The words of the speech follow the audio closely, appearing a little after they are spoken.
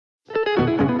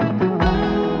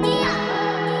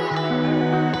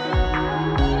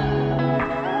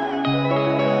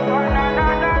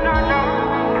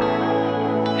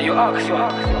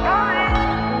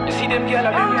Axon. You see them girl,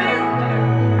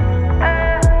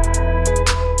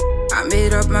 I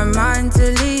made up my mind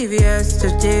to leave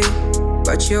yesterday,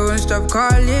 but you won't stop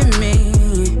calling me.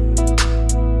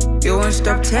 You won't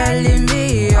stop telling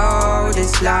me all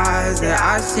these lies that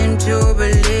I seem to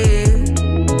believe.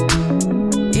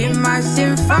 It might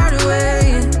seem far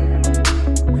away,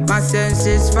 my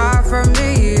senses far from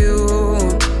you.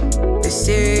 They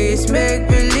say it's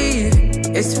make-believe,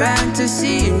 it's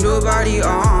fantasy, nobody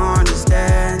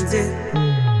understands it.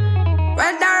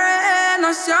 When there ain't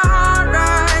no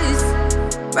sunrise,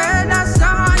 when the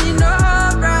sun you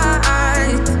know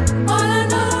bright, all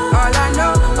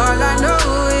I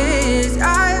know is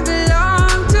I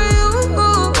belong to you.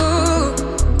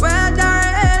 When there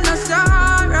ain't no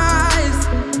sunrise,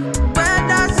 when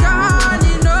the sun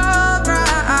you know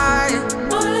bright,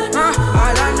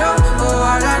 all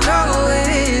I know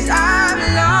is I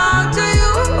belong to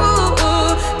you,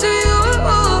 to you,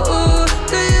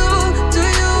 to you, to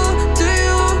you, to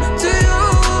you, to you.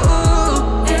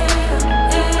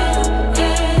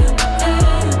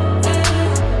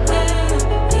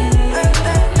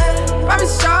 I'm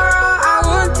sorry, I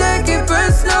won't take it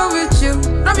personal with you.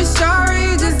 Don't be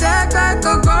sorry, just act like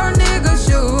a girl nigga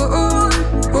should.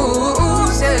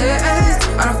 Says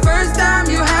on the first time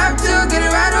you have to get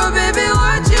it right, oh baby,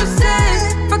 what you say?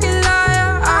 Fucking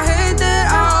liar, I hate that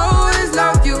I always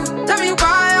loved you. Tell me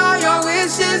why all your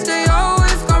wishes, they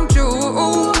always come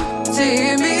true.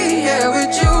 See me here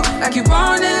with you, like you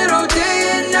want it all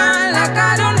day and night, like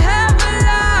I don't have a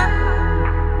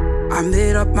lie. I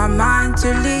made up my mind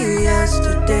to leave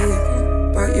yesterday,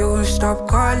 but you won't stop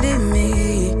calling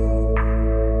me.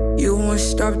 You won't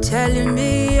stop telling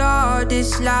me all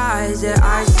these lies that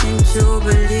I seem to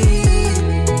believe.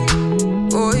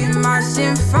 Oh, it might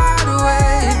seem far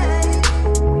away,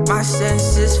 my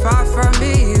senses far from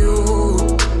you.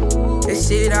 They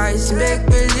say that it's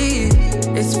make-believe,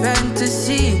 it's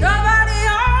fantasy. Nobody